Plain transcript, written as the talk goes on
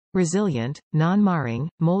Resilient, non-marring,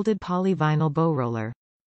 molded polyvinyl bow roller.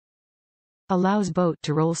 Allows boat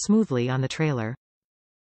to roll smoothly on the trailer.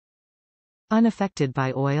 Unaffected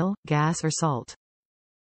by oil, gas or salt.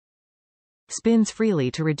 Spins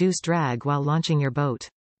freely to reduce drag while launching your boat.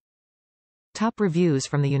 Top reviews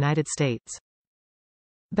from the United States.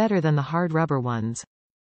 Better than the hard rubber ones.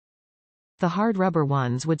 The hard rubber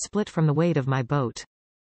ones would split from the weight of my boat.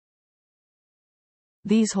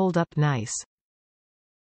 These hold up nice.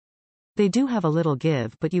 They do have a little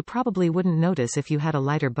give, but you probably wouldn't notice if you had a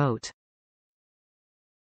lighter boat.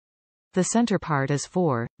 The center part is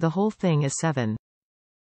 4, the whole thing is 7.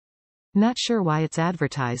 Not sure why it's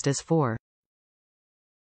advertised as 4.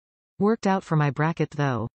 Worked out for my bracket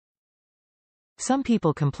though. Some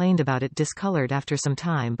people complained about it discolored after some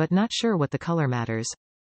time, but not sure what the color matters.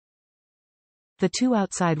 The 2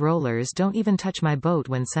 outside rollers don't even touch my boat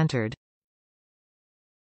when centered.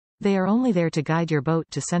 They are only there to guide your boat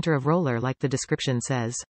to center of roller like the description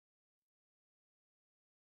says.